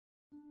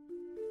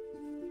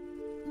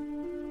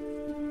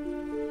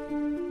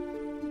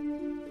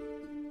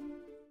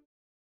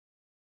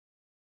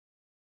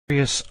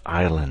Mysterious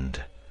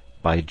Island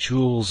by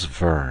Jules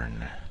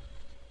Verne.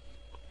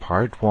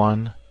 Part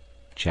 1,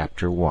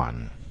 Chapter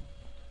 1.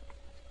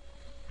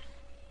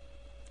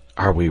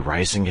 Are we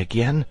rising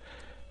again?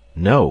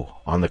 No,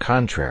 on the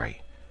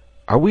contrary.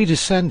 Are we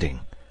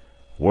descending?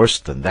 Worse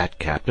than that,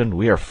 Captain,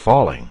 we are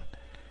falling.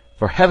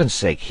 For heaven's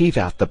sake, heave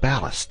out the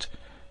ballast.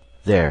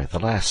 There, the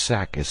last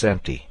sack is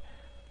empty.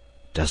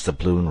 Does the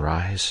balloon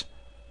rise?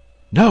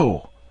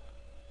 No!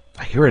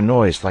 I hear a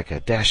noise like a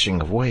dashing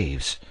of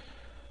waves.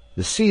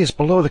 The sea is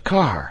below the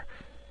car.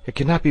 It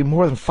cannot be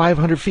more than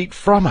 500 feet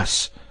from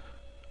us.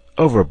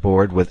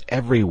 Overboard with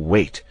every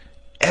weight,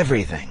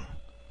 everything.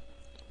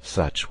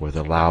 Such were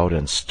the loud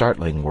and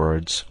startling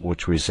words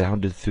which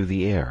resounded through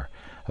the air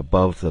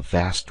above the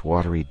vast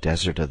watery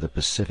desert of the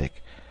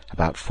Pacific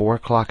about 4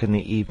 o'clock in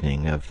the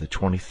evening of the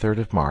 23rd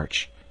of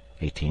March,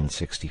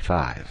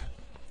 1865.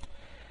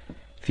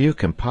 Few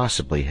can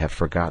possibly have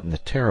forgotten the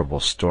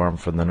terrible storm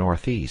from the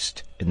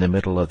northeast in the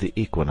middle of the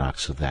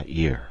equinox of that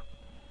year.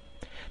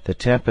 The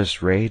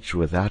tempest raged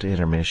without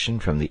intermission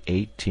from the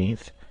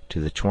 18th to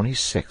the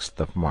 26th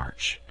of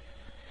March.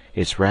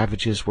 Its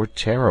ravages were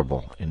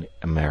terrible in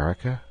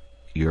America,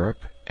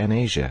 Europe, and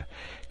Asia,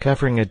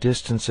 covering a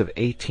distance of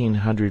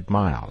 1,800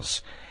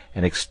 miles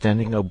and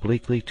extending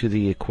obliquely to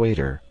the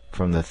equator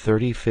from the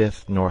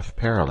 35th north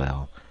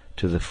parallel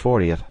to the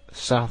 40th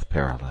south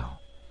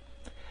parallel.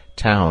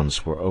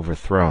 Towns were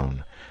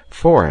overthrown,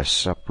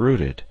 forests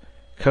uprooted,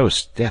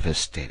 coasts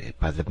devastated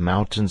by the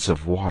mountains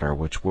of water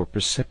which were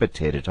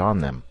precipitated on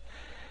them,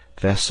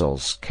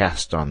 vessels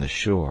cast on the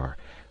shore,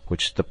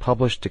 which the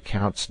published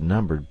accounts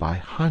numbered by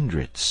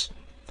hundreds,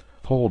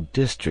 whole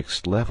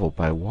districts leveled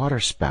by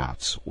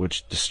waterspouts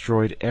which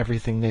destroyed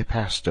everything they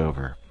passed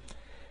over,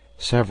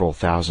 several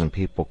thousand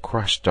people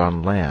crushed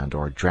on land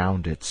or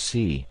drowned at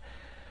sea.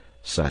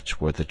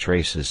 Such were the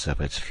traces of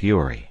its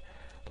fury,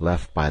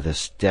 left by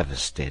this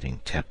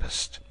devastating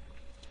tempest.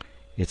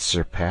 It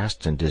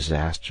surpassed in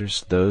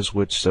disasters those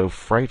which so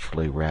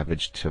frightfully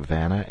ravaged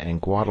Havana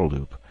and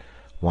Guadeloupe,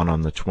 one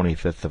on the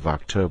 25th of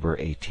October,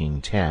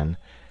 1810,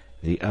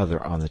 the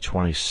other on the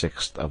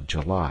 26th of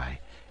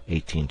July,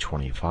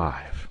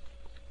 1825.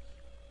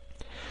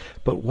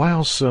 But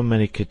while so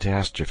many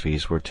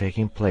catastrophes were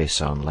taking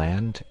place on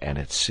land and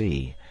at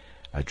sea,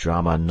 a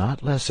drama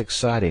not less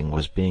exciting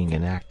was being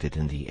enacted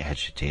in the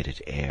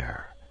agitated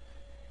air.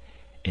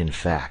 In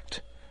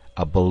fact,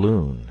 a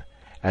balloon,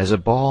 as a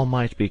ball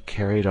might be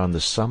carried on the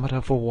summit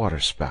of a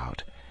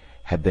waterspout,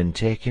 had been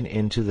taken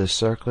into the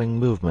circling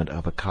movement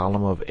of a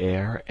column of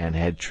air and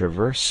had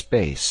traversed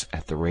space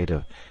at the rate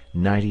of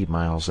 90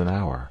 miles an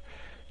hour,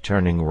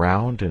 turning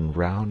round and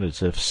round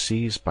as if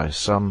seized by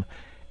some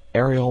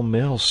aerial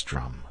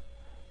maelstrom.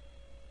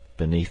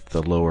 Beneath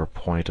the lower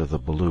point of the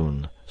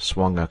balloon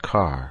swung a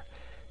car,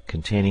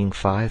 containing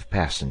 5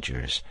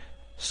 passengers,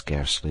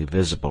 scarcely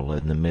visible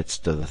in the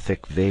midst of the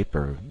thick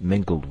vapor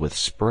mingled with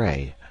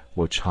spray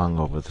which hung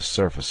over the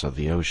surface of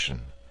the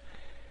ocean.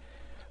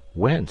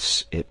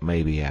 Whence, it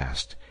may be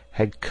asked,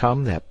 had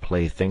come that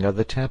plaything of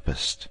the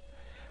tempest?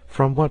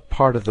 From what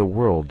part of the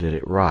world did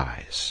it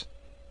rise?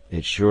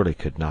 It surely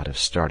could not have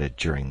started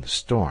during the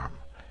storm.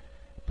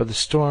 But the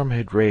storm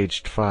had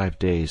raged 5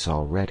 days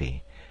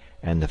already,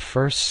 and the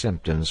first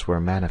symptoms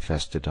were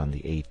manifested on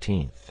the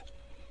 18th.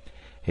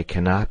 It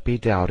cannot be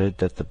doubted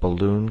that the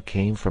balloon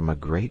came from a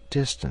great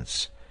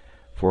distance,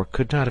 for it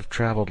could not have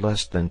traveled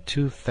less than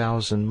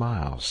 2,000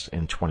 miles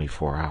in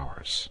 24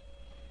 hours.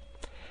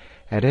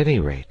 At any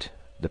rate,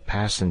 the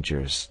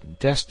passengers,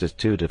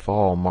 destitute of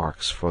all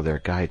marks for their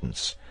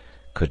guidance,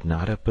 could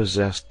not have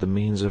possessed the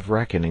means of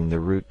reckoning the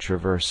route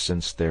traversed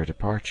since their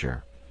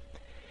departure.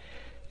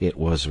 It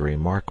was a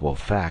remarkable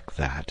fact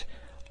that,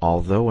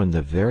 although in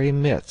the very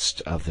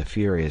midst of the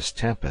furious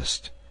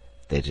tempest,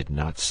 they did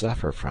not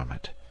suffer from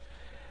it.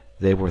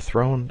 They were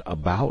thrown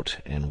about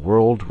and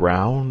whirled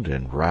round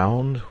and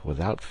round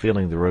without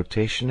feeling the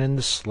rotation in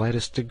the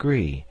slightest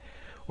degree,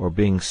 or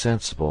being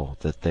sensible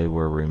that they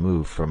were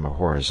removed from a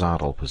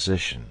horizontal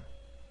position.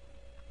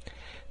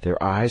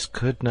 Their eyes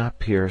could not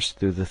pierce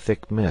through the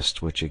thick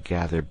mist which had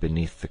gathered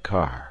beneath the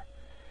car.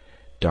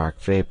 Dark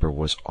vapor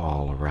was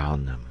all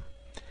around them.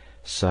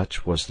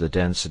 Such was the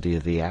density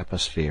of the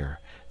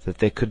atmosphere that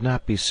they could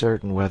not be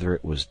certain whether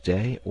it was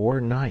day or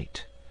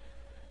night.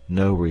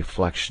 No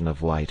reflection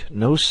of light,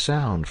 no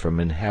sound from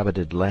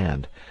inhabited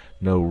land,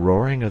 no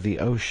roaring of the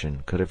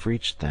ocean could have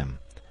reached them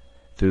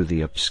through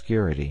the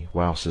obscurity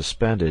while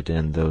suspended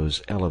in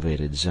those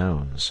elevated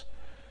zones.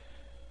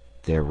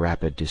 Their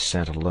rapid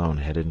descent alone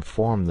had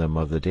informed them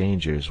of the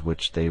dangers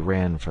which they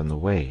ran from the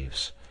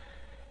waves.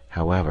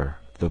 However,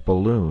 the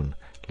balloon,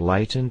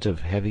 lightened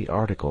of heavy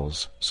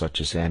articles, such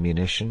as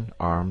ammunition,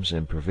 arms,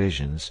 and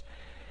provisions,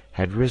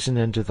 had risen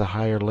into the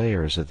higher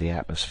layers of the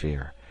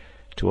atmosphere,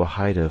 to a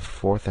height of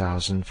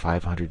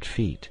 4,500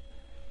 feet.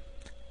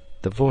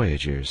 The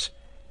voyagers,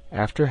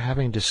 after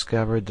having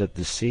discovered that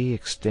the sea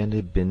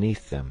extended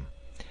beneath them,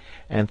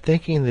 and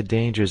thinking the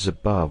dangers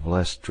above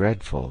less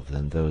dreadful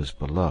than those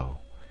below,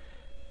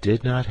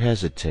 did not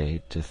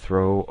hesitate to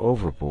throw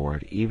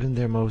overboard even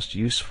their most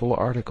useful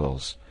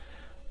articles,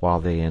 while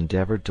they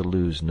endeavored to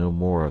lose no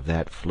more of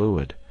that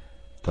fluid,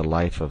 the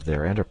life of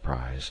their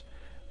enterprise,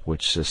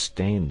 which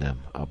sustained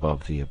them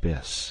above the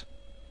abyss.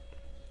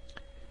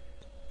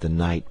 The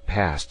night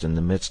passed in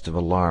the midst of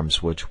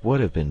alarms which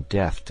would have been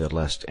death to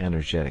less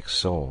energetic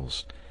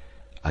souls.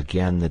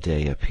 Again the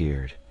day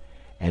appeared,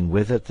 and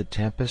with it the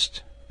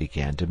tempest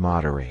began to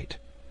moderate.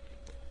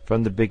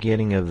 From the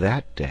beginning of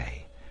that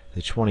day,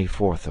 the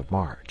 24th of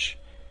March,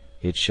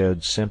 it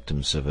showed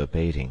symptoms of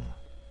abating.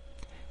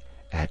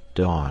 At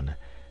dawn,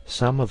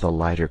 some of the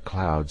lighter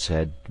clouds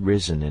had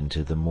risen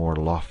into the more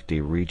lofty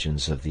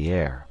regions of the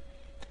air.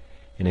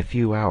 In a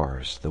few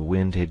hours the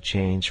wind had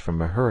changed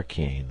from a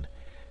hurricane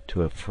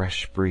to a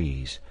fresh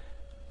breeze.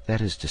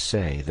 That is to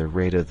say, the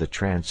rate of the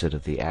transit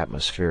of the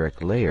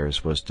atmospheric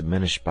layers was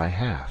diminished by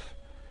half.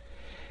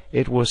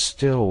 It was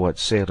still what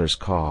sailors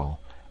call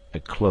a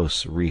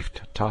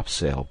close-reefed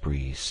topsail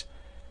breeze,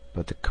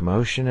 but the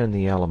commotion in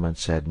the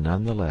elements had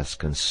none the less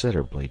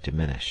considerably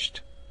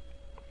diminished.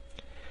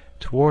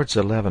 Towards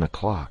 11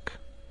 o'clock,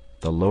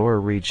 the lower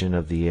region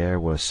of the air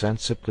was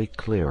sensibly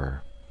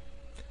clearer.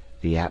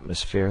 The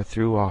atmosphere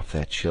threw off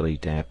that chilly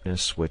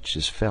dampness which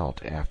is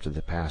felt after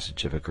the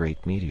passage of a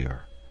great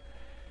meteor.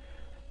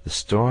 The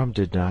storm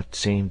did not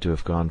seem to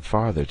have gone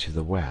farther to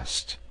the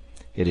west.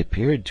 It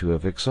appeared to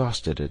have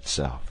exhausted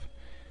itself.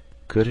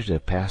 Could it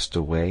have passed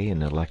away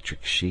in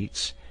electric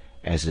sheets,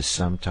 as is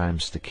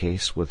sometimes the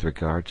case with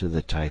regard to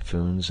the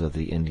typhoons of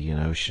the Indian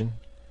Ocean?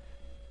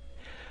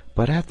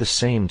 But at the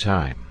same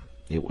time,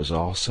 it was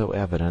also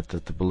evident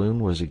that the balloon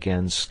was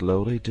again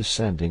slowly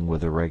descending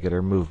with a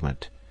regular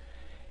movement.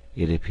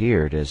 It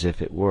appeared as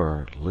if it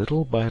were,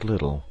 little by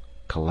little,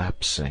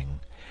 collapsing,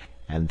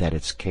 and that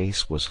its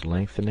case was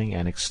lengthening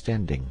and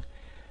extending,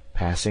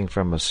 passing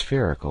from a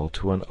spherical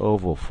to an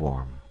oval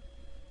form.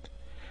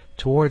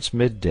 Towards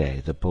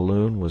midday the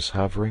balloon was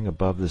hovering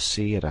above the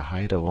sea at a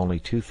height of only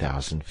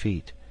 2,000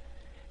 feet.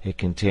 It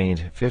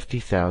contained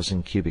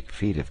 50,000 cubic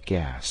feet of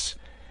gas,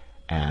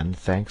 and,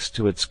 thanks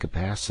to its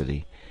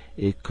capacity,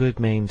 it could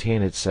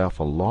maintain itself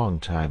a long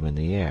time in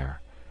the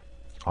air,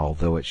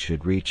 although it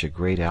should reach a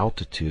great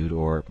altitude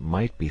or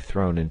might be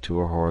thrown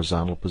into a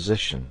horizontal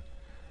position.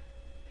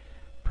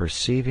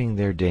 Perceiving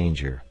their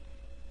danger,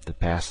 the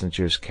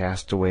passengers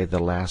cast away the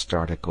last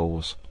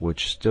articles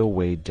which still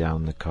weighed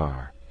down the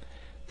car,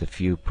 the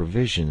few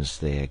provisions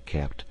they had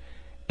kept,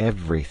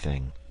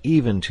 everything,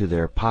 even to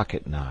their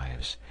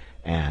pocket-knives,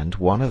 and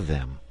one of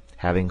them,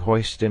 having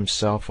hoisted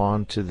himself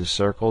on to the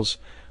circles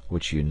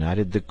which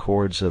united the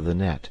cords of the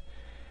net,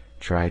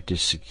 tried to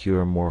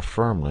secure more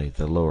firmly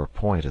the lower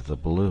point of the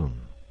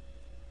balloon.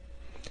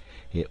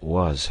 It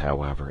was,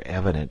 however,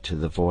 evident to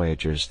the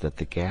voyagers that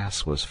the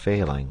gas was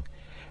failing,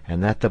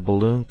 and that the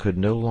balloon could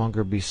no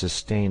longer be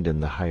sustained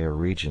in the higher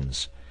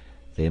regions.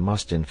 They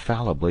must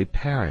infallibly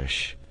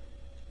perish.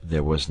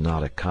 There was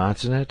not a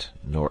continent,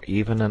 nor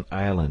even an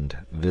island,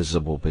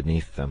 visible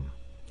beneath them.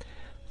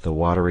 The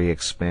watery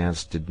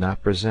expanse did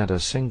not present a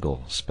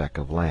single speck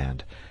of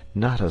land,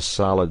 not a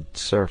solid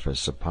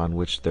surface upon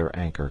which their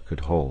anchor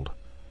could hold.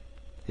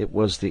 It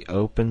was the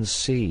open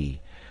sea,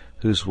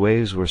 whose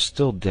waves were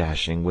still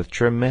dashing with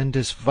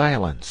tremendous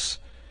violence.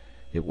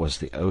 It was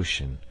the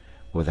ocean,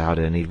 without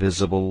any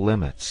visible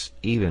limits,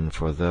 even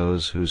for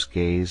those whose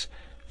gaze,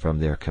 from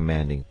their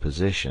commanding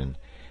position,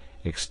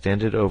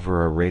 extended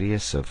over a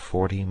radius of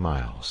 40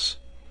 miles.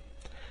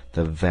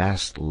 The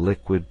vast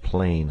liquid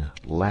plain,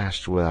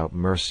 lashed without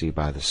mercy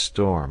by the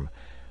storm,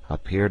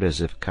 appeared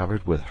as if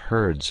covered with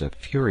herds of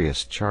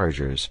furious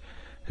chargers,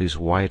 whose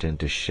white and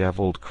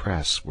dishevelled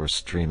crests were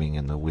streaming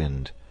in the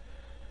wind.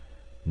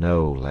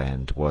 No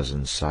land was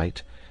in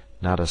sight,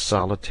 not a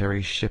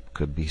solitary ship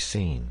could be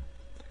seen.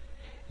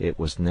 It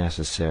was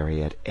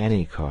necessary at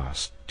any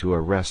cost to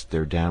arrest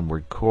their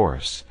downward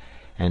course,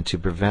 and to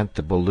prevent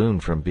the balloon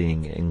from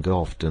being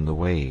engulfed in the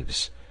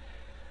waves.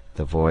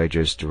 The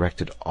voyagers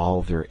directed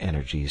all their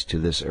energies to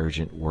this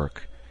urgent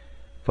work,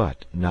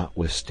 but,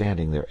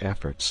 notwithstanding their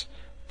efforts,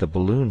 the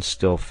balloon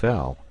still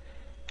fell,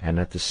 and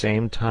at the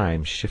same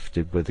time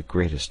shifted with the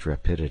greatest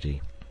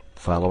rapidity,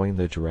 following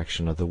the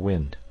direction of the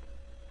wind,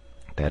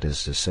 that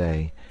is to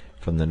say,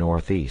 from the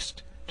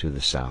northeast to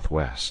the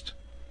southwest.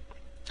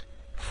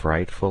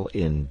 Frightful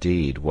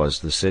indeed was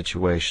the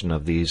situation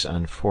of these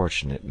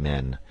unfortunate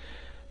men.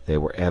 They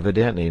were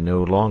evidently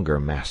no longer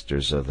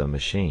masters of the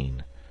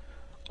machine.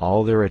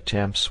 All their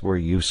attempts were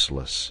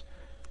useless.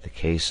 The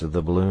case of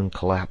the balloon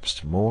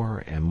collapsed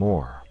more and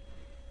more.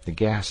 The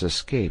gas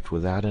escaped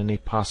without any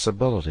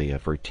possibility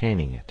of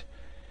retaining it.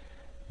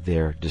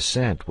 Their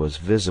descent was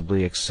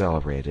visibly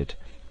accelerated,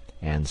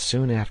 and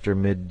soon after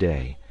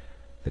midday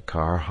the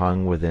car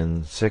hung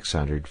within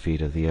 600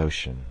 feet of the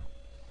ocean.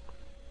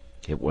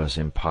 It was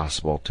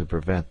impossible to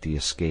prevent the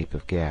escape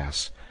of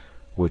gas,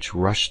 which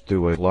rushed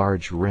through a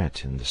large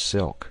rent in the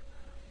silk.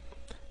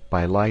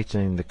 By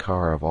lightening the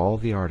car of all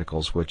the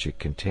articles which it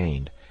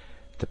contained,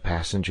 the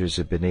passengers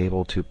had been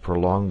able to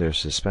prolong their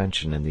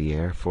suspension in the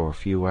air for a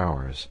few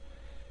hours.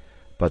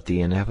 But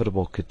the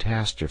inevitable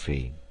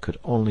catastrophe could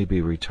only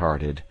be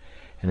retarded,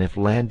 and if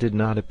land did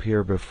not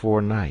appear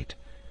before night,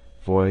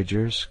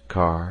 voyagers,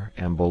 car,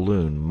 and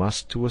balloon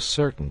must to a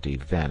certainty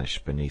vanish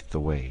beneath the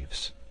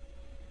waves.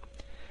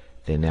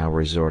 They now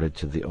resorted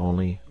to the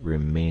only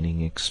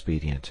remaining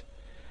expedient.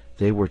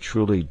 They were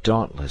truly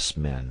dauntless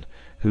men,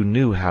 who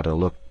knew how to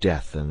look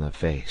death in the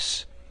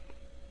face.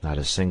 Not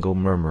a single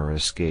murmur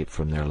escaped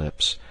from their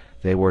lips.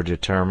 They were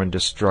determined to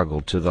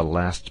struggle to the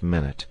last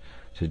minute,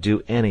 to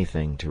do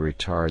anything to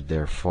retard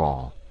their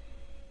fall.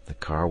 The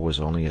car was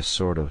only a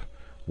sort of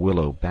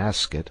willow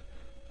basket,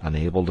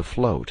 unable to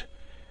float,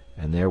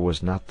 and there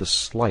was not the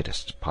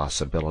slightest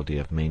possibility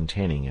of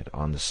maintaining it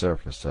on the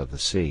surface of the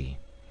sea.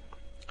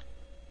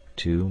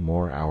 2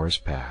 more hours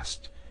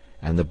passed,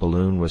 and the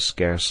balloon was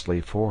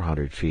scarcely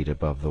 400 feet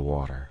above the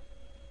water.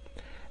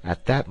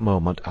 At that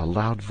moment a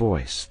loud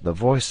voice, the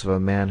voice of a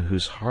man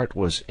whose heart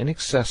was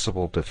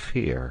inaccessible to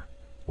fear,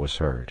 was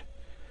heard.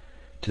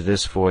 To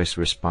this voice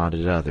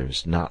responded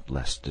others not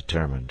less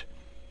determined.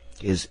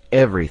 "Is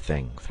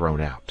everything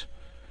thrown out?"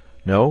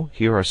 "No,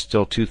 here are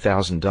still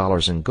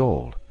 $2,000 in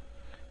gold."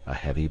 A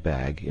heavy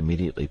bag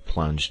immediately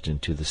plunged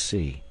into the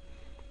sea.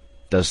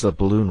 "Does the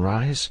balloon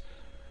rise?"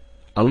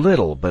 "A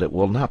little, but it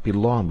will not be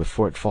long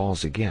before it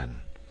falls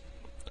again."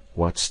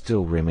 "What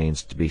still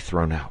remains to be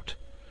thrown out?"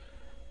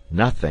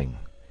 "Nothing."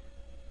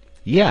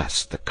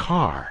 "Yes, the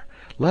car.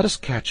 Let us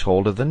catch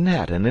hold of the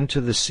net and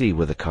into the sea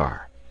with the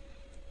car."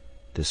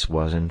 This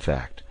was, in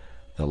fact,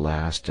 the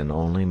last and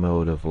only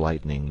mode of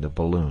lightening the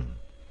balloon.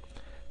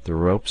 The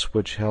ropes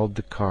which held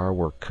the car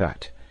were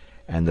cut,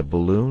 and the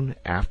balloon,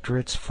 after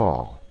its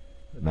fall,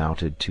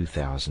 mounted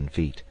 2,000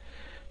 feet.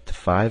 The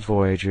 5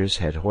 voyagers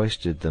had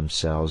hoisted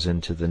themselves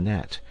into the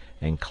net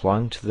and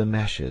clung to the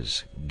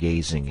meshes,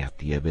 gazing at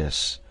the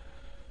abyss.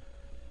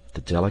 The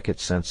delicate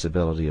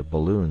sensibility of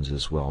balloons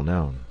is well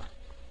known.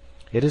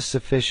 It is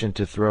sufficient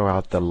to throw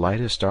out the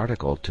lightest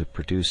article to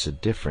produce a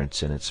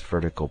difference in its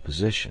vertical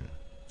position.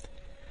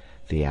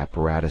 The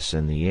apparatus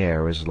in the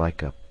air is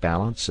like a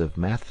balance of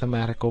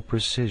mathematical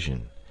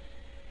precision.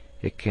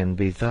 It can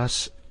be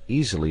thus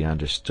easily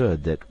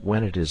understood that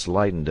when it is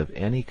lightened of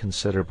any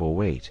considerable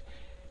weight,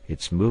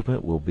 its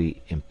movement will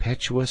be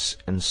impetuous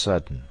and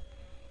sudden.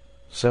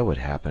 So it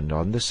happened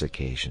on this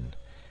occasion.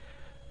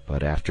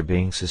 But after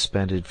being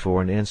suspended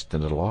for an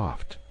instant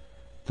aloft,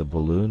 the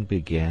balloon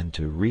began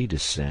to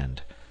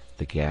redescend,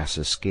 the gas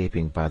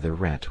escaping by the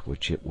rent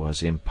which it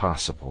was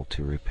impossible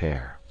to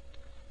repair.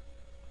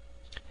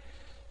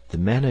 The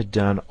men had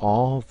done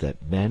all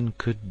that men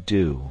could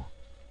do.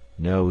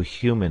 No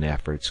human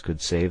efforts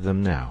could save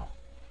them now.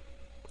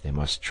 They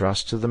must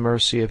trust to the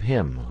mercy of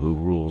Him who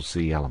rules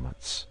the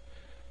elements.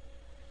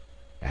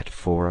 At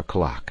 4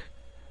 o'clock,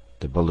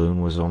 the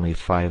balloon was only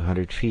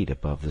 500 feet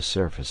above the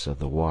surface of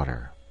the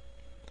water.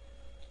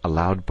 A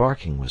loud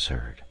barking was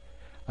heard.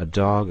 A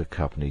dog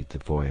accompanied the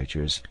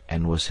voyagers,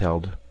 and was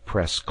held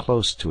pressed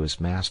close to his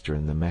master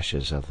in the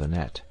meshes of the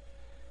net.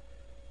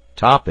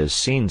 "Top has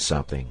seen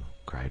something,"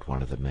 cried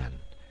one of the men.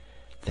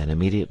 Then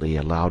immediately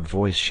a loud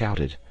voice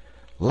shouted,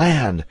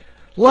 "Land!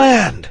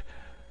 Land!"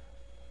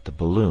 The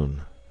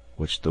balloon,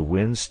 which the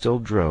wind still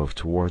drove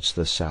towards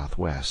the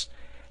southwest,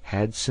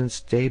 had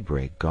since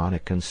daybreak gone a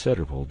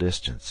considerable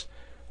distance,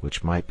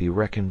 which might be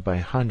reckoned by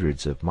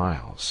hundreds of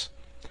miles,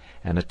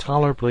 and a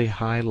tolerably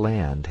high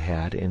land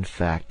had, in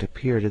fact,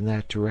 appeared in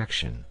that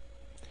direction.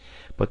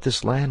 But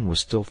this land was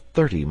still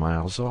 30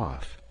 miles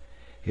off.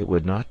 It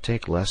would not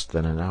take less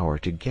than an hour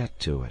to get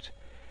to it,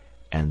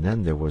 and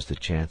then there was the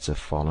chance of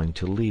falling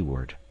to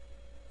leeward.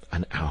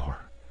 An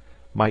hour!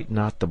 Might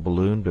not the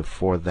balloon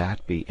before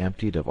that be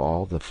emptied of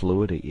all the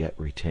fluid it yet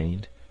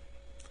retained?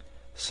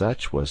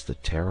 Such was the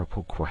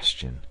terrible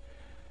question.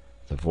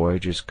 The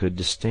voyagers could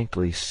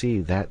distinctly see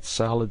that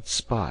solid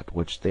spot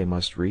which they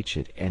must reach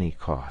at any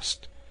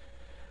cost.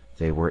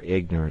 They were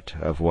ignorant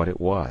of what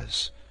it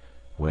was,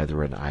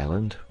 whether an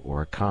island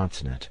or a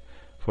continent,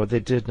 for they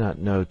did not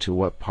know to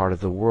what part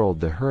of the world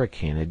the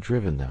hurricane had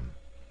driven them.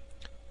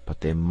 But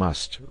they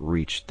must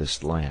reach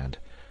this land,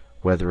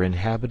 whether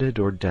inhabited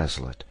or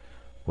desolate,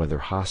 whether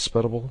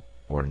hospitable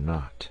or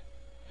not.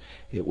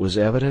 It was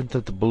evident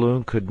that the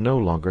balloon could no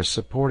longer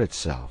support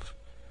itself.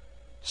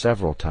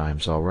 Several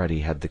times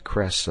already had the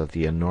crests of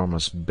the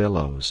enormous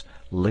billows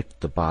licked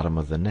the bottom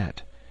of the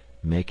net,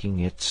 making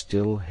it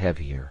still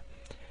heavier,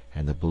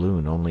 and the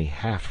balloon only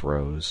half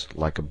rose,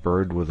 like a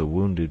bird with a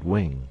wounded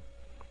wing.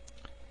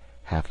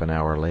 Half an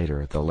hour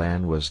later the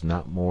land was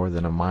not more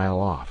than a mile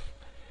off,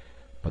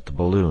 but the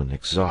balloon,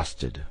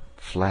 exhausted,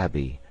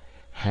 flabby,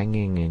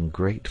 hanging in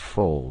great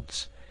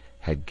folds,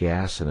 had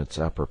gas in its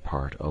upper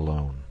part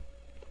alone.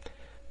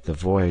 The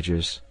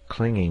voyagers,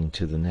 clinging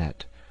to the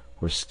net,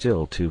 were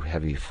still too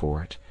heavy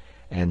for it,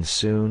 and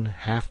soon,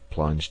 half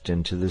plunged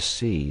into the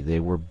sea, they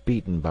were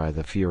beaten by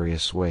the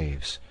furious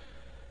waves.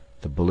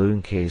 The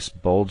balloon case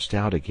bulged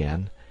out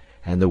again,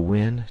 and the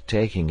wind,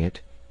 taking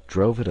it,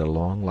 drove it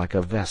along like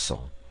a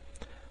vessel.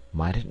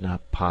 Might it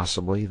not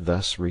possibly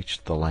thus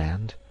reach the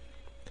land?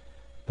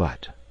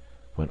 But,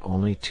 when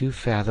only 2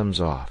 fathoms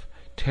off,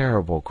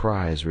 terrible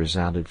cries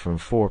resounded from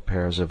 4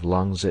 pairs of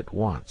lungs at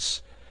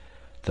once.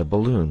 The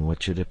balloon,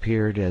 which had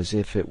appeared as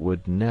if it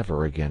would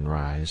never again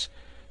rise,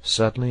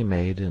 suddenly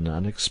made an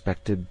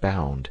unexpected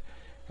bound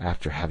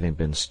after having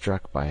been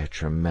struck by a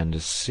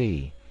tremendous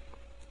sea,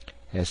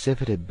 as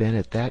if it had been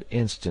at that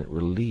instant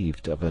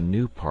relieved of a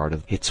new part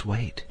of its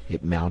weight.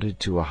 It mounted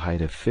to a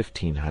height of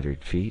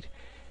 1,500 feet,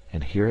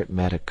 and here it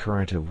met a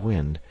current of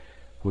wind,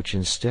 which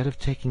instead of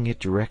taking it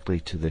directly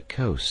to the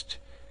coast,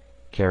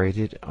 carried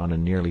it on a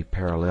nearly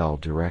parallel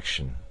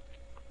direction.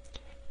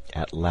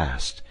 At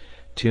last,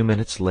 2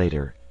 minutes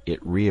later, it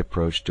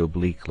reapproached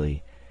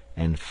obliquely,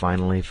 and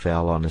finally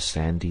fell on a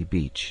sandy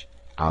beach,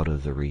 out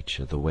of the reach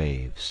of the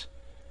waves.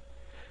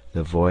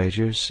 The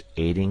voyagers,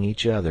 aiding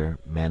each other,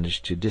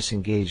 managed to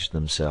disengage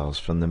themselves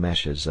from the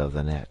meshes of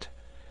the net.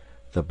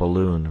 The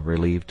balloon,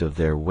 relieved of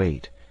their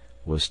weight,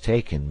 was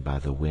taken by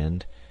the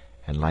wind,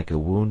 and like a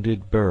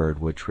wounded bird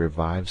which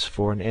revives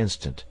for an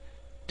instant,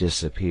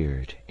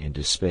 disappeared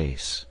into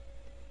space.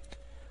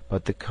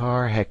 But the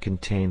car had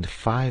contained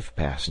 5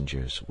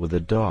 passengers with a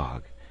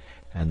dog,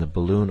 and the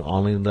balloon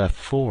only left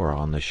 4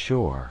 on the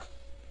shore.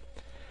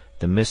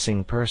 The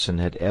missing person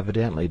had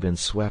evidently been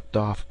swept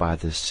off by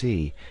the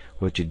sea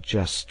which had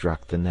just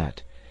struck the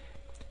net,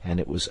 and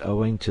it was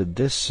owing to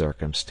this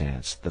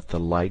circumstance that the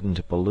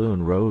lightened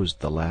balloon rose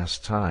the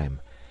last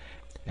time,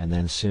 and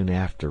then soon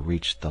after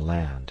reached the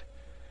land.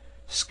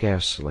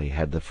 Scarcely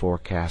had the 4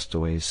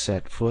 castaways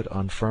set foot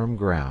on firm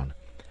ground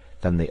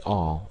than they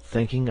all,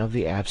 thinking of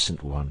the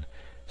absent one,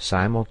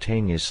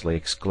 simultaneously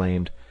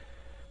exclaimed,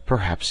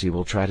 "Perhaps he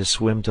will try to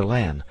swim to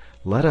land.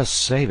 Let us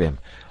save him!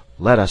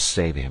 Let us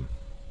save him!"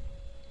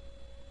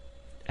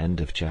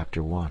 End of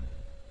chapter 1.